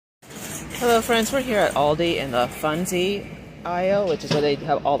Hello friends, we're here at Aldi in the Funzie aisle, which is where they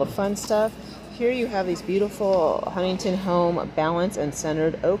have all the fun stuff. Here you have these beautiful Huntington Home Balanced and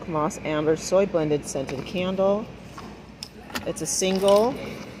Centered Oak Moss Amber Soy Blended Scented Candle. It's a single.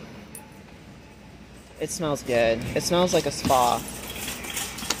 It smells good. It smells like a spa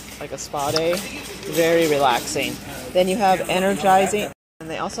day. Very relaxing. Then you have Energizing, and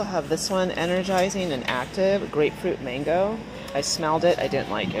they also have this one, Energizing and Active Grapefruit Mango. I smelled it, I didn't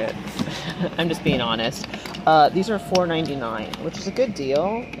like it. I'm just being honest. These are $4.99, which is a good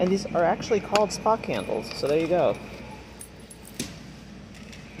deal, and these are actually called spa candles, so there you go.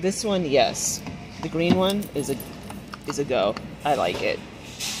 This one, yes. The green one is a go. I like it.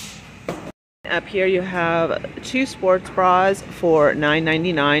 Up here you have 2 sports bras for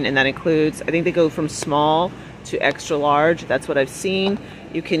 $9.99, and that includes, I think they go from small to extra large. That's what I've seen.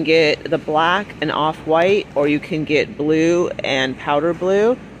 You can get the black and off-white, or you can get blue and powder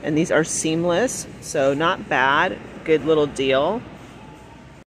blue, and these are seamless, so not bad. Good little deal.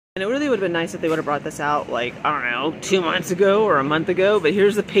 And it really would have been nice if they would have brought this out, like, I don't know, 2 months ago or a month ago, but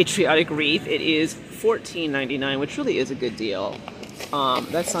here's the patriotic wreath. It is $14.99, which really is a good deal.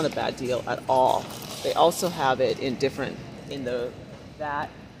 That's not a bad deal at all. They also have it in that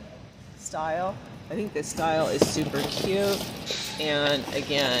style. I think this style is super cute, and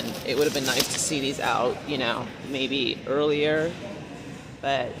again, it would have been nice to see these out, you know, maybe earlier,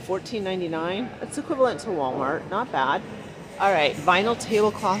 but $14.99, that's equivalent to Walmart, not bad. All right, vinyl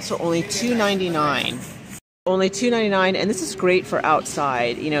tablecloths are only $2.99. Only $2.99, and this is great for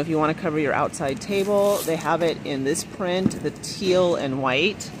outside. You know, if you want to cover your outside table, they have it in this print, the teal and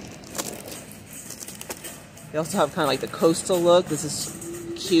white. They also have kind of like the coastal look. This is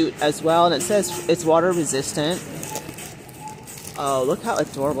cute as well, and it says it's water resistant. Oh, look how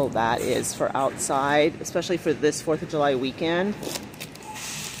adorable that is for outside, especially for this 4th of July weekend.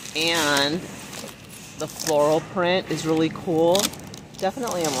 And the floral print is really cool.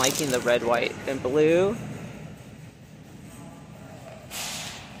 Definitely I'm liking the red, white, and blue.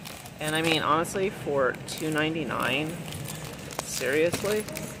 And I mean, honestly, for $2.99, seriously,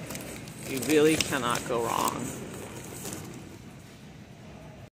 you really cannot go wrong.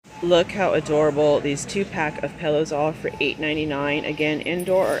 Look how adorable these 2-pack of pillows are for $8.99. Again,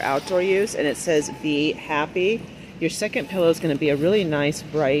 indoor or outdoor use, and it says be happy. Your second pillow is going to be a really nice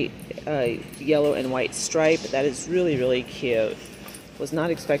bright yellow and white stripe. That is really, really cute. Was not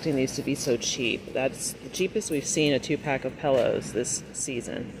expecting these to be so cheap. That's the cheapest we've seen a 2-pack of pillows this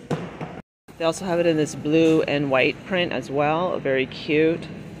season. They also have it in this blue and white print as well, very cute.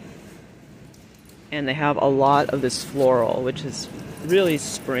 And they have a lot of this floral, which is really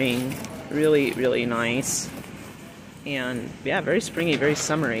spring, really, really nice. And yeah, very springy, very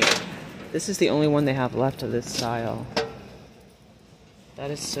summery. This is the only one they have left of this style. That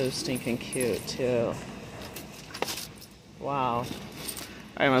is so stinking cute too. Wow. All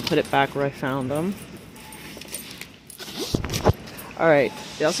right, I'm gonna put it back where I found them. All right,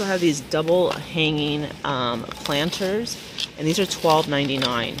 they also have these double hanging planters, and these are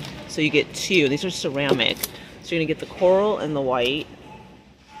 $12.99. So you get 2. These are ceramic. So you're gonna get the coral and the white.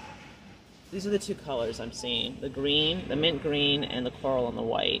 These are the 2 colors I'm seeing. The green, the mint green, and the coral and the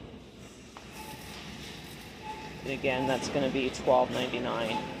white. And again, that's gonna be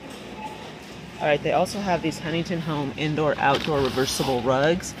 $12.99. All right, they also have these Huntington Home indoor outdoor reversible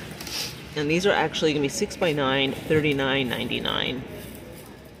rugs. And these are actually gonna be 6x9, $39.99.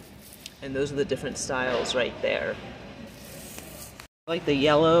 And those are the different styles right there. I like the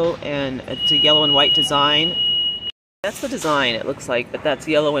yellow, and it's a yellow and white design. That's the design it looks like, but that's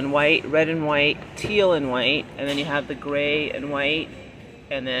yellow and white, red and white, teal and white, and then you have the gray and white,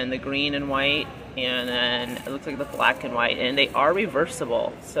 and then the green and white, and then it looks like the black and white, and they are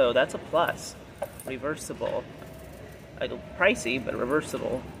reversible, so that's a plus. Reversible. A little pricey, but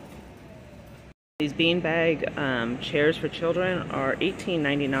reversible. These beanbag chairs for children are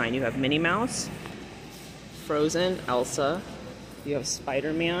 $18.99. You have Minnie Mouse, Frozen, Elsa, you have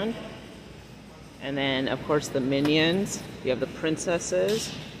Spider-Man, and then of course the Minions, you have the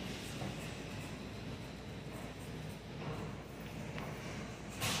princesses.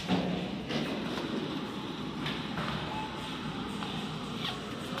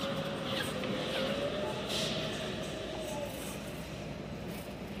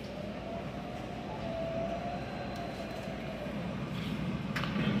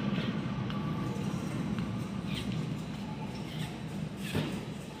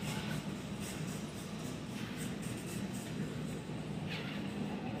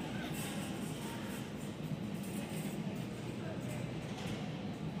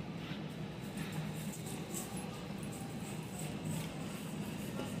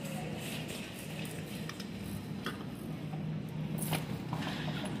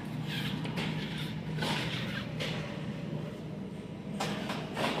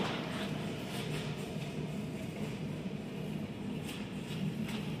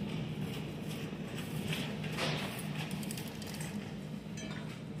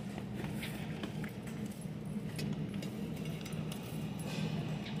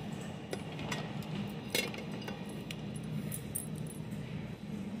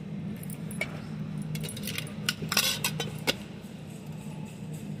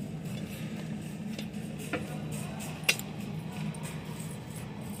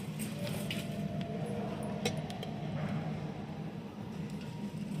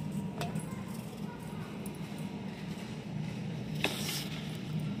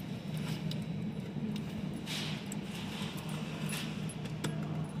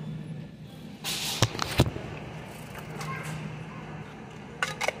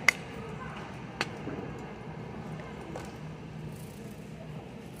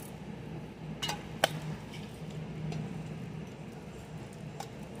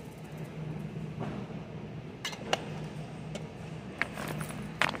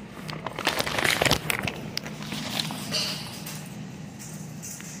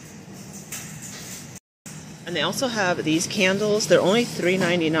 And they also have these candles. They're only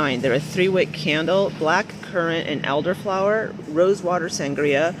 $3.99. They're a 3-wick candle, black currant and elderflower, rosewater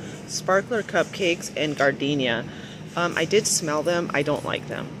sangria, sparkler cupcakes, and gardenia. I did smell them. I don't like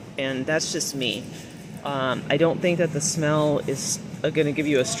them, and that's just me. I don't think that the smell is going to give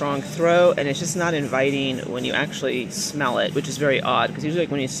you a strong throw, and it's just not inviting when you actually smell it, which is very odd, because usually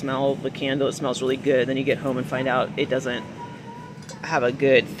when you smell the candle, it smells really good. Then you get home and find out it doesn't have a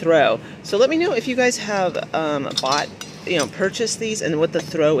good throw. So let me know if you guys have purchased these and what the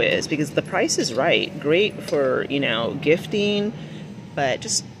throw is, because the price is right. Great for, gifting, but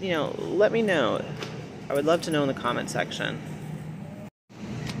just, let me know. I would love to know in the comment section.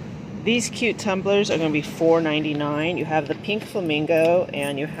 These cute tumblers are going to be $4.99. You have the pink flamingo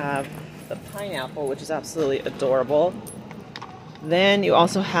and you have the pineapple, which is absolutely adorable. Then you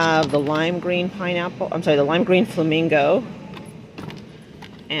also have the lime green pineapple, the lime green flamingo.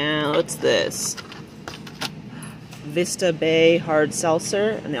 And what's this? Vista Bay hard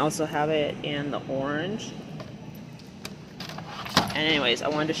seltzer, and they also have it in the orange. And anyways, I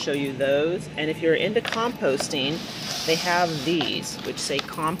wanted to show you those. And if you're into composting, they have these, which say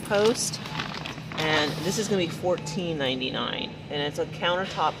compost. And this is going to be $14.99. And it's a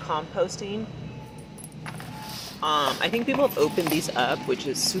countertop composting. I think people have opened these up, which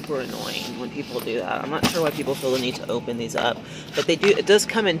is super annoying when people do that. I'm not sure why people feel the need to open these up. But they do. It does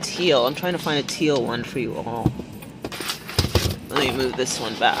come in teal. I'm trying to find a teal one for you all. Let me move this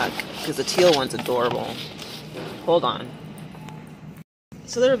one back, because the teal one's adorable. Hold on.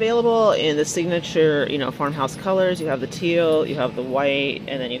 So they're available in the signature, farmhouse colors. You have the teal, you have the white,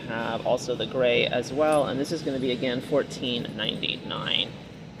 and then you have also the gray as well. And this is going to be, again, $14.99.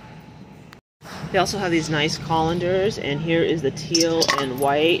 They also have these nice colanders, and here is the teal and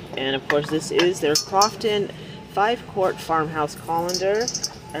white. And of course, this is their Crofton 5-quart farmhouse colander.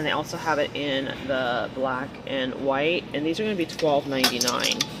 And they also have it in the black and white. And these are going to be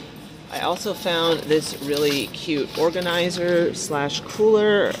 $12.99. I also found this really cute organizer /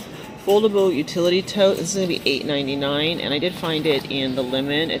 cooler foldable utility tote. This is going to be $8.99, and I did find it in the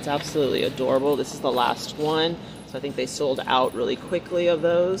lemon. It's absolutely adorable. This is the last one, so I think they sold out really quickly of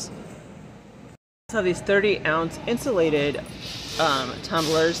those. We have these 30-ounce insulated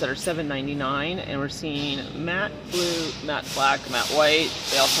tumblers that are $7.99, and we're seeing matte blue, matte black, matte white.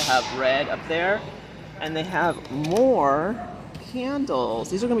 They also have red up there, and they have more candles.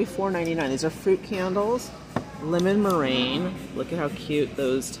 These are going to be $4.99. These are fruit candles, lemon meringue. Look at how cute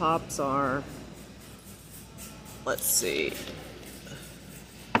those tops are. Let's see.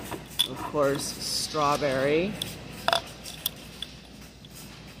 Of course, strawberry.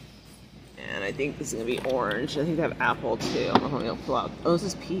 And I think this is going to be orange. I think they have apple too. I don't know if I'm going to pull out. Oh, this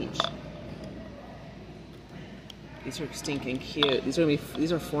is peach. These are stinking cute. These are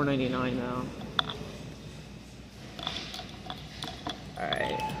 $4.99 though.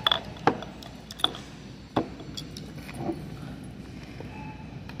 Alright.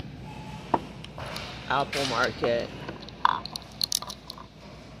 Apple Market.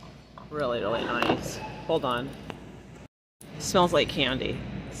 Really, really nice. Hold on. Smells like candy.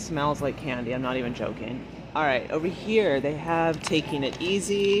 Smells like candy. I'm not even joking. Alright, over here they have Taking It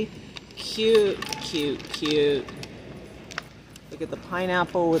Easy. Cute, cute, cute. Look at the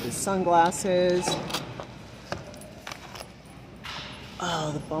pineapple with his sunglasses.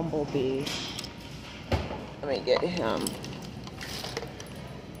 Oh, the bumblebee. Let me get him.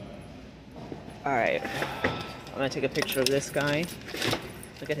 Alright. I'm going to take a picture of this guy.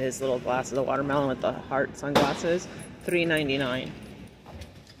 Look at his little glasses, the watermelon with the heart sunglasses. $3.99.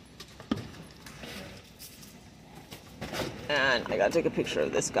 And I got to take a picture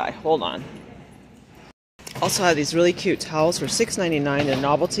of this guy. Hold on. Also have these really cute towels for $6.99. They're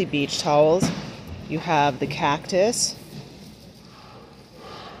novelty beach towels. You have the cactus.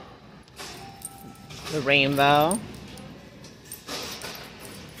 The rainbow,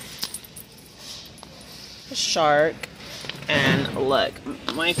 the shark, and look,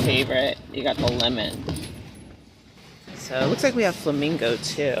 my favorite, you got the lemon. So it looks like we have flamingo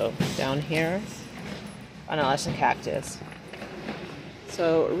too down here. Oh no, that's a cactus.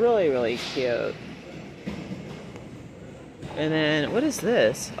 So really, really cute. And then what is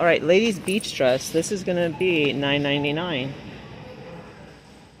this? All right, ladies beach dress. This is gonna be $9.99.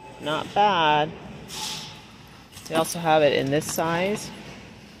 Not bad. They also have it in this size.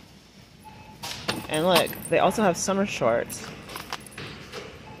 And look, they also have summer shorts.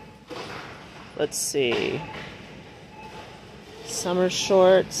 Let's see. Summer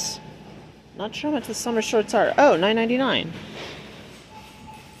shorts. Not sure how much the summer shorts are. Oh, $9.99.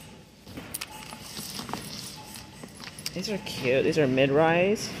 These are cute. These are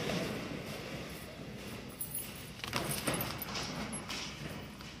mid-rise.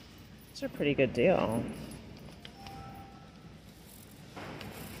 pretty good deal.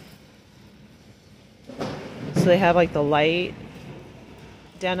 So they have like the light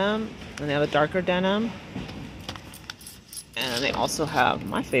denim, and they have a darker denim. And they also have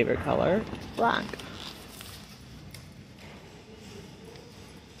my favorite color, black.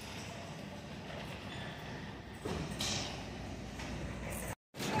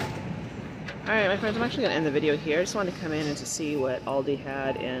 Alright, my friends, I'm actually going to end the video here. I just wanted to come in and to see what Aldi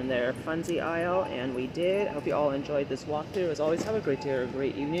had in their Funzie aisle, and we did. I hope you all enjoyed this walkthrough. As always, have a great day or a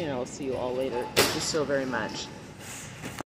great evening, and I'll see you all later. Thank you so very much.